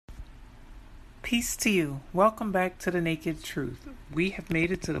Peace to you. Welcome back to The Naked Truth. We have made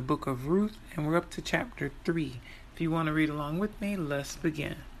it to the book of Ruth, and we're up to chapter 3. If you want to read along with me, let's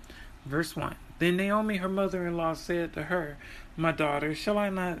begin. Verse 1. Then Naomi, her mother-in-law, said to her, "My daughter, shall I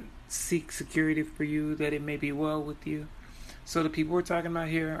not seek security for you, that it may be well with you?" So the people we're talking about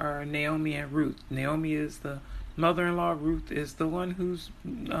here are Naomi and Ruth. Naomi is the mother-in-law. Ruth is the one who's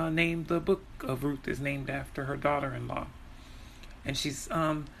named, the book of Ruth is named after her daughter-in-law. And she's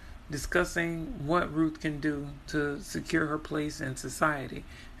discussing what Ruth can do to secure her place in society.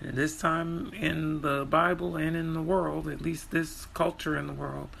 And at this time in the Bible and in the world, at least this culture in the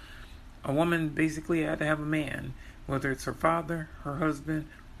world, a woman basically had to have a man, whether it's her father, her husband,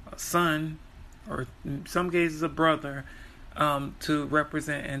 a son, or in some cases a brother, to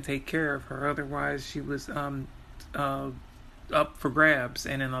represent and take care of her. Otherwise, she was up for grabs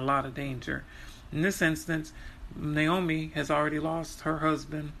and in a lot of danger. In this instance, Naomi has already lost her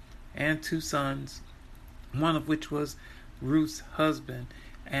husband and 2 sons, one of which was Ruth's husband.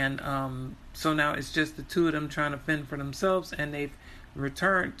 And so now it's just the 2 of them trying to fend for themselves, and they've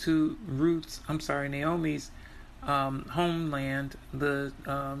returned to Naomi's homeland, the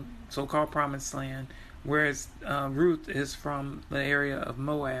so-called promised land, whereas Ruth is from the area of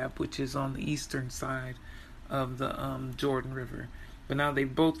Moab, which is on the eastern side of the Jordan River. But now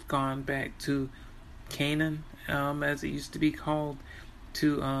they've both gone back to Canaan, as it used to be called,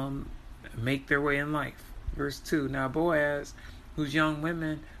 to make their way in life. Verse 2. Now Boaz, whose young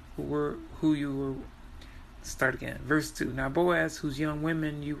women Verse 2. Now Boaz, whose young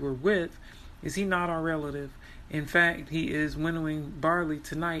women you were with, is he not our relative? In fact, he is winnowing barley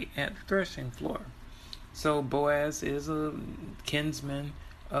tonight at the threshing floor. So Boaz is a kinsman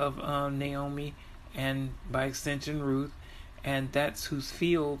of Naomi, and by extension Ruth, and that's whose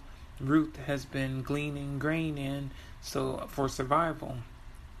field Ruth has been gleaning grain in, so for survival.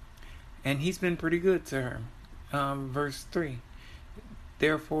 And he's been pretty good to her. Verse 3.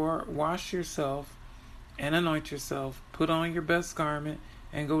 Therefore, wash yourself and anoint yourself, put on your best garment,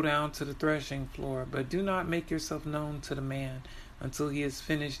 and go down to the threshing floor. But do not make yourself known to the man until he has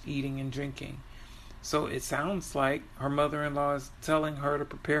finished eating and drinking. So it sounds like her mother-in-law is telling her to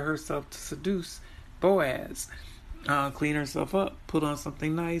prepare herself to seduce Boaz. Clean herself up, put on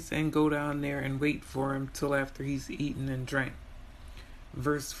something nice, and go down there and wait for him till after he's eaten and drank.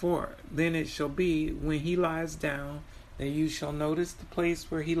 Verse 4. Then it shall be, when he lies down, that you shall notice the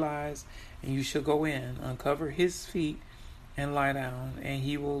place where he lies, and you shall go in, uncover his feet, and lie down, and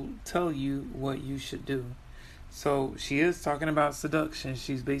he will tell you what you should do. So she is talking about seduction.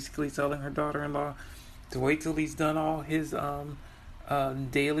 She's basically telling her daughter-in-law to wait till he's done all his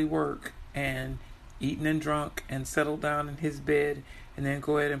daily work and eaten and drunk and settled down in his bed, and then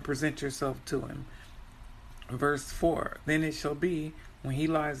go ahead and present yourself to him. Verse 4. Then it shall be, when he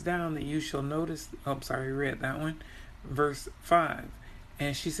lies down, that you shall notice... read that one. Verse 5.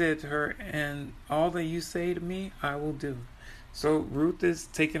 And she said to her, and all that you say to me, I will do. So Ruth is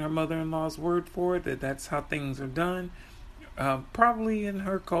taking her mother-in-law's word for it, that's how things are done. Probably in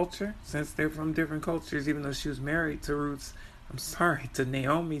her culture, since they're from different cultures, even though she was married to to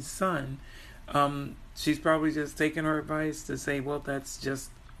Naomi's son. She's probably just taking her advice to say, well, that's just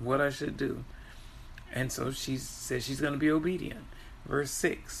what I should do. And so she says she's going to be obedient. Verse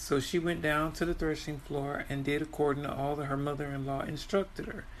 6. So she went down to the threshing floor and did according to all that her mother-in-law instructed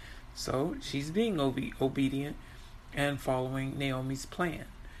her. So she's being obedient and following Naomi's plan.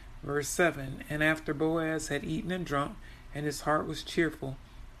 Verse 7. And after Boaz had eaten and drunk, and his heart was cheerful,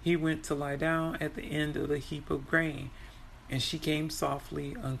 he went to lie down at the end of the heap of grain. And she came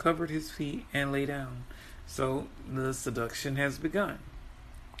softly, uncovered his feet, and lay down. So the seduction has begun.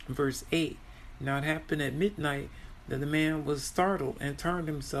 Verse 8. Now it happened at midnight that the man was startled and turned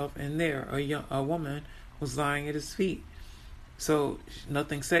himself, and there a woman was lying at his feet. So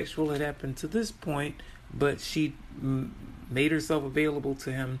nothing sexual had happened to this point, but she made herself available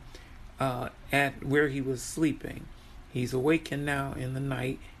to him at where he was sleeping. He's awakened now in the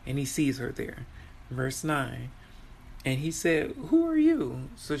night, and he sees her there. Verse 9. And he said, "Who are you?"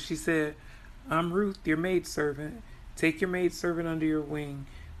 So she said, "I'm Ruth, your maidservant. Take your maidservant under your wing,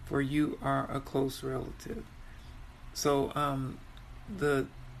 for you are a close relative." So the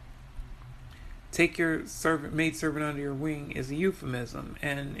take your maidservant under your wing is a euphemism.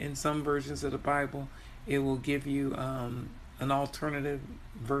 And in some versions of the Bible, it will give you an alternative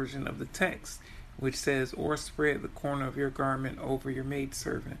version of the text, which says, or spread the corner of your garment over your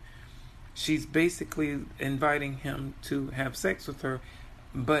maidservant. She's basically inviting him to have sex with her,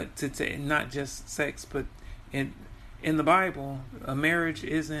 but to not just sex, but in the Bible, a marriage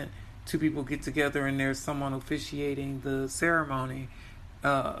isn't 2 people get together and there's someone officiating the ceremony.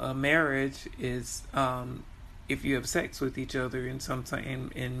 a marriage is if you have sex with each other.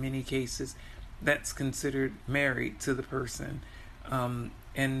 In many cases, that's considered married to the person.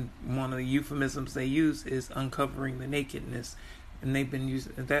 And one of the euphemisms they use is uncovering the nakedness, and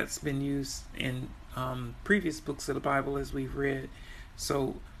that's been used in previous books of the Bible as we've read.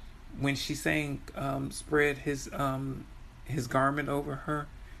 So when she's saying spread his garment over her,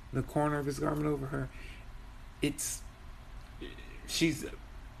 the corner of his garment over her, she's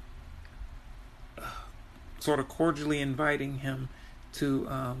sort of cordially inviting him to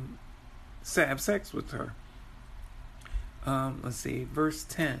have sex with her. Let's see, verse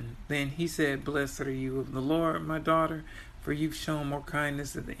 10. Then he said, "Blessed are you of the Lord, my daughter, for you've shown more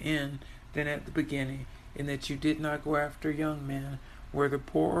kindness at the end than at the beginning, in that you did not go after young men, whether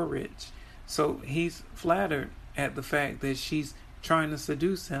poor or rich." So he's flattered at the fact that she's trying to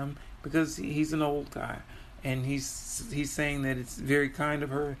seduce him because he's an old guy, and he's saying that it's very kind of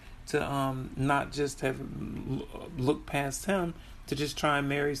her to not just have looked past him to just try and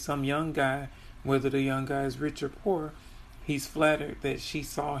marry some young guy, whether the young guy is rich or poor. He's flattered that she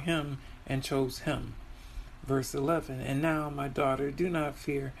saw him and chose him. Verse 11. "And now, my daughter, do not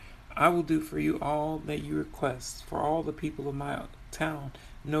fear. I will do for you all that you request, for all the people of my town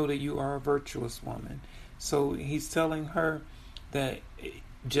know that you are a virtuous woman." So he's telling her that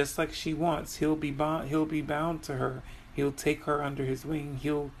just like she wants, he'll be bound to her. He'll take her under his wing.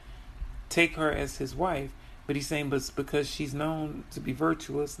 He'll take her as his wife. But he's saying, but because she's known to be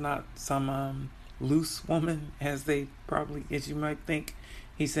virtuous, not some loose woman, as you might think,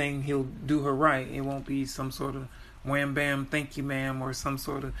 he's saying he'll do her right. It won't be some sort of wham bam, thank you ma'am, or some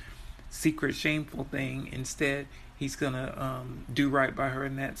sort of secret shameful thing. Instead, he's gonna do right by her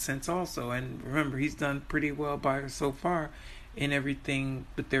in that sense also. And remember, he's done pretty well by her so far in everything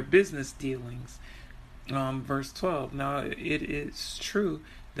but their business dealings. Verse 12. "Now it is true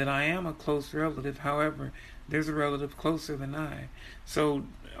that I am a close relative. However, there's a relative closer than I." So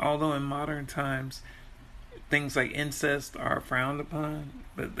although in modern times things like incest are frowned upon,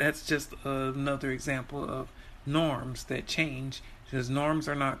 but that's just another example of norms that change, because norms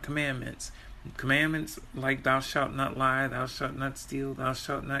are not commandments. Commandments like thou shalt not lie, thou shalt not steal, thou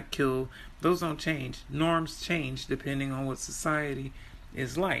shalt not kill, those don't change. Norms change depending on what society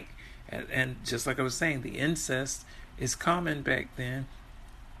is like. And just like I was saying, the incest is common back then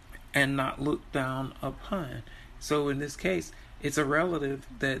and not looked down upon. So in this case, it's a relative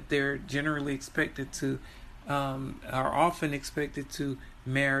that they're generally expected to, are often expected to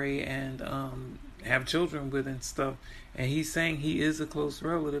marry and have children with and stuff. And he's saying he is a close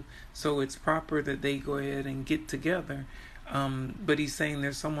relative, so it's proper that they go ahead and get together. But he's saying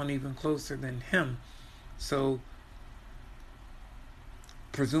there's someone even closer than him. So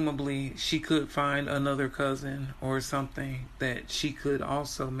presumably she could find another cousin or something that she could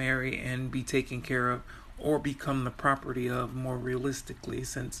also marry and be taken care of, or become the property of, more realistically,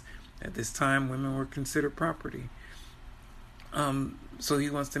 since at this time women were considered property. So he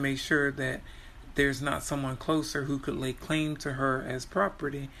wants to make sure that there's not someone closer who could lay claim to her as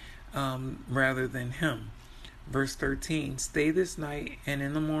property rather than him. Verse 13. "Stay this night, and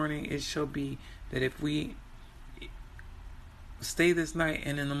in the morning it shall be that if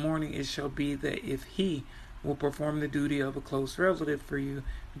he will perform the duty of a close relative for you,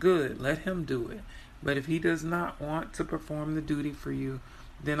 good, let him do it. But if he does not want to perform the duty for you,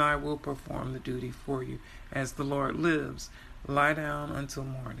 then I will perform the duty for you. As the Lord lives, lie down until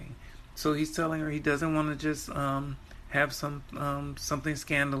morning." So he's telling her he doesn't want to just have something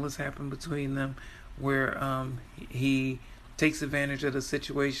scandalous happen between them, where he takes advantage of the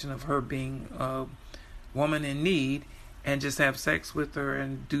situation of her being a woman in need and just have sex with her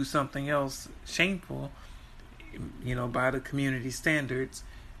and do something else shameful, by the community standards.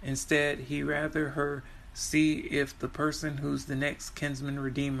 Instead, he rather her see if the person who's the next kinsman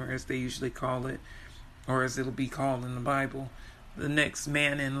redeemer, as they usually call it, or as it'll be called in the Bible, the next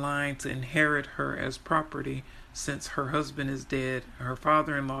man in line to inherit her as property, since her husband is dead, her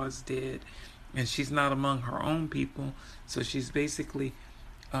father-in-law is dead, and she's not among her own people. So she's basically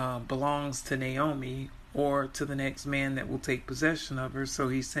belongs to Naomi, or to the next man that will take possession of her. So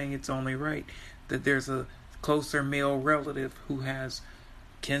he's saying it's only right that there's a closer male relative who has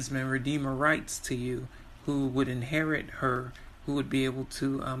kinsman redeemer rights to you, who would inherit her, who would be able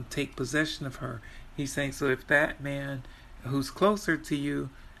to take possession of her. He's saying, so if that man who's closer to you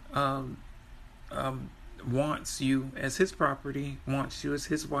wants you as his property, wants you as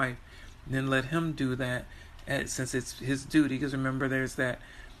his wife, then let him do that, since it's his duty. Because remember, there's that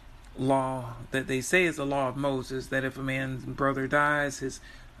law that they say is the law of Moses, that if a man's brother dies, his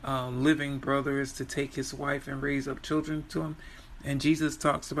living brother is to take his wife and raise up children to him. And Jesus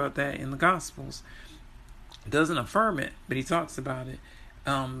talks about that in the Gospels. Doesn't affirm it, but he talks about it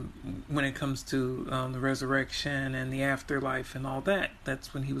when it comes to the resurrection and the afterlife and all that.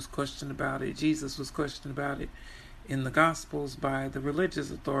 That's when he was questioned about it. Jesus was questioned about it in the Gospels by the religious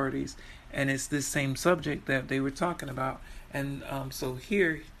authorities, and it's this same subject that they were talking about. And so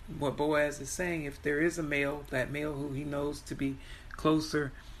here, what Boaz is saying, if there is a male, that male who he knows to be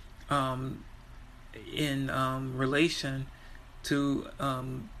closer in relation to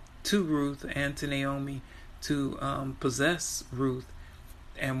Ruth and to Naomi, to possess Ruth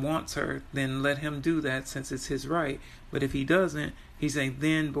and wants her, then let him do that, since it's his right. But if he doesn't, he's saying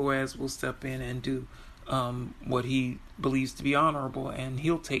then Boaz will step in and do what he believes to be honorable, and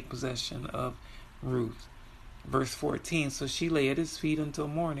he'll take possession of Ruth. Verse 14, so she lay at his feet until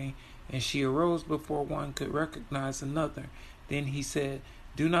morning, and she arose before one could recognize another. Then he said,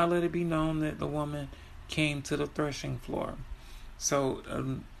 do not let it be known that the woman came to the threshing floor. So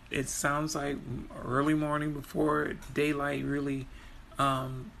it sounds like early morning, before daylight really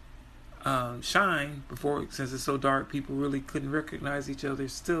shine, before, since it's so dark, people really couldn't recognize each other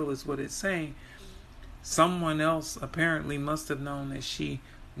still, is what it's saying. Someone else apparently must have known that she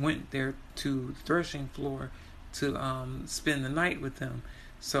went there to the threshing floor to spend the night with him.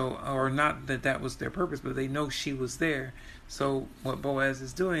 So, or not that that was their purpose, but they know she was there. So what Boaz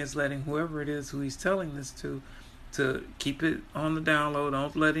is doing is letting whoever it is who he's telling this to keep it on the down low.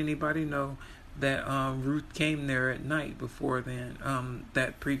 Don't let anybody know that Ruth came there at night before then,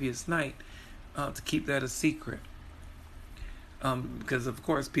 that previous night, to keep that a secret. Because of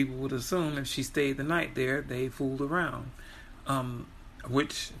course people would assume if she stayed the night there, they fooled around,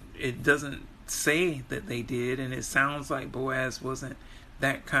 which it doesn't say that they did. And it sounds like Boaz wasn't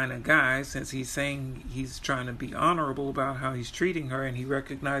that kind of guy, since he's saying he's trying to be honorable about how he's treating her, and he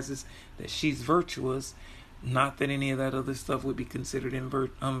recognizes that she's virtuous. Not that any of that other stuff would be considered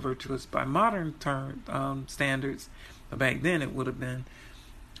unvirtuous by modern standards. Back then it would have been.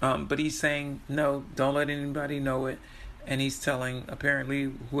 But he's saying, no, don't let anybody know it. And he's telling,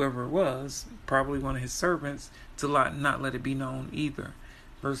 apparently, whoever it was, probably one of his servants, to not let it be known either.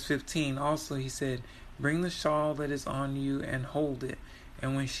 Verse 15, also he said, bring the shawl that is on you and hold it.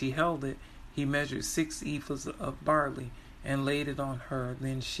 And when she held it, he measured 6 ephahs of barley and laid it on her.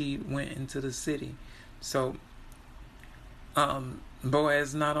 Then she went into the city. So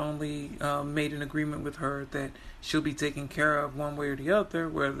Boaz not only made an agreement with her that she'll be taken care of one way or the other,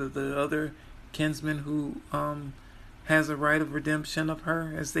 whether the other kinsman who has a right of redemption of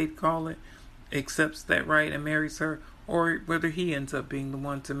her, as they'd call it, accepts that right and marries her, or whether he ends up being the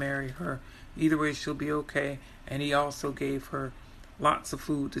one to marry her. Either way, she'll be okay. And he also gave her lots of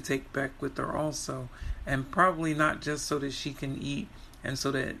food to take back with her also, and probably not just so that she can eat and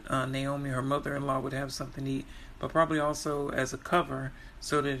so that Naomi, her mother-in-law, would have something to eat, but probably also as a cover,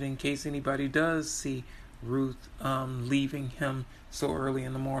 so that in case anybody does see Ruth leaving him so early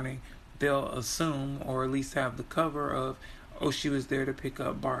in the morning, they'll assume, or at least have the cover of, oh, she was there to pick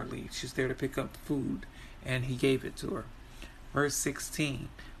up barley, she's there to pick up food, and he gave it to her. Verse 16,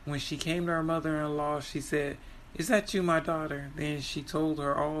 when she came to her mother-in-law, she said, is that you, my daughter? Then she told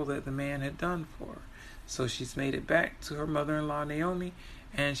her all that the man had done for her. So she's made it back to her mother-in-law Naomi,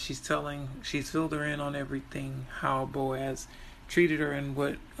 and she's filled her in on everything, how Boaz treated her and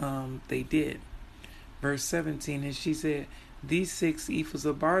what they did. Verse 17, and she said, these 6 ephahs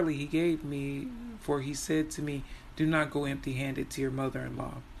of barley he gave me, for he said to me, do not go empty-handed to your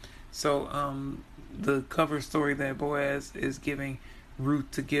mother-in-law. So the cover story that Boaz is giving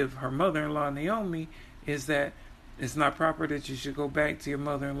Ruth to give her mother-in-law Naomi is that it's not proper that you should go back to your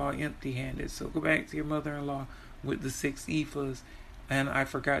mother-in-law empty-handed. So go back to your mother-in-law with the 6 ephahs. And I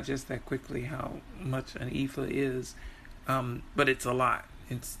forgot just that quickly how much an ephah is, but it's a lot.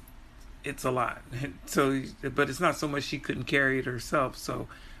 It's a lot. So, but it's not so much she couldn't carry it herself. So,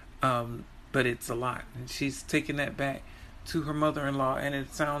 but it's a lot. And she's taking that back to her mother-in-law, and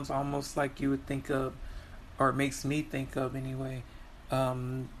it sounds almost like you would think of, or it makes me think of anyway,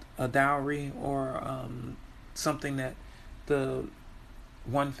 a dowry, or something that the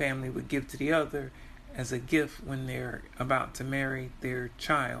one family would give to the other as a gift when they're about to marry their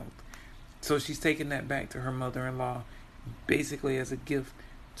child. So she's taking that back to her mother-in-law, basically as a gift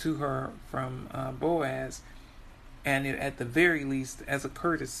to her from Boaz, and at the very least as a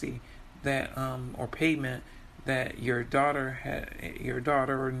courtesy that or payment that your daughter,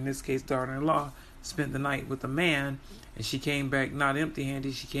 or in this case daughter-in-law, spent the night with a man, and she came back not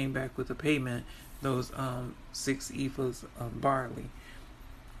empty-handed. She came back with a payment, those 6 ephahs of barley.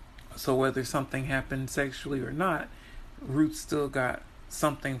 So whether something happened sexually or not, Ruth still got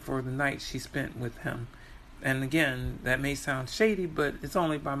something for the night she spent with him. And again, that may sound shady, but it's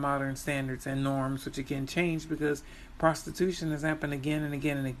only by modern standards and norms, which again change because prostitution has happened again and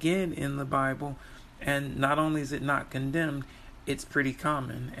again and again in the Bible. And not only is it not condemned, it's pretty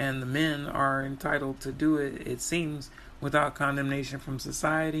common. And the men are entitled to do it, it seems, without condemnation from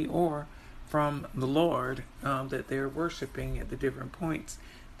society or from the Lord that they're worshiping at the different points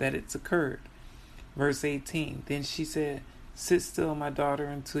that it's occurred. Verse 18, then she said, sit still, my daughter,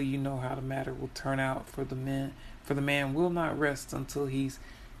 until you know how the matter will turn out, for the man will not rest until he's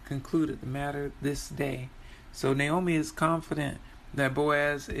concluded the matter this day. So Naomi is confident that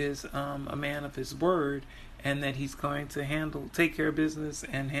Boaz is a man of his word, and that he's going to take care of business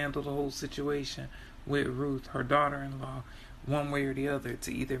and handle the whole situation with Ruth, her daughter-in-law, one way or the other,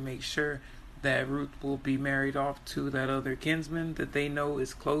 to either make sure that Ruth will be married off to that other kinsman that they know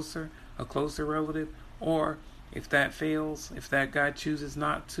is a closer relative, or if that fails, if that guy chooses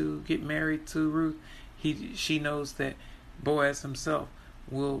not to get married to Ruth, she knows that Boaz himself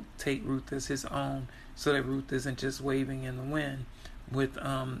will take Ruth as his own, so that Ruth isn't just waving in the wind with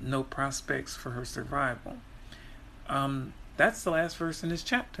no prospects for her survival. That's the last verse in this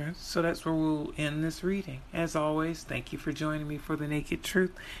chapter, so that's where we'll end this reading. As always, thank you for joining me for the Naked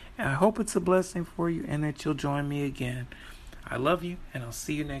Truth. I hope it's a blessing for you and that you'll join me again. I love you, and I'll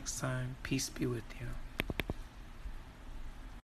see you next time. Peace be with you.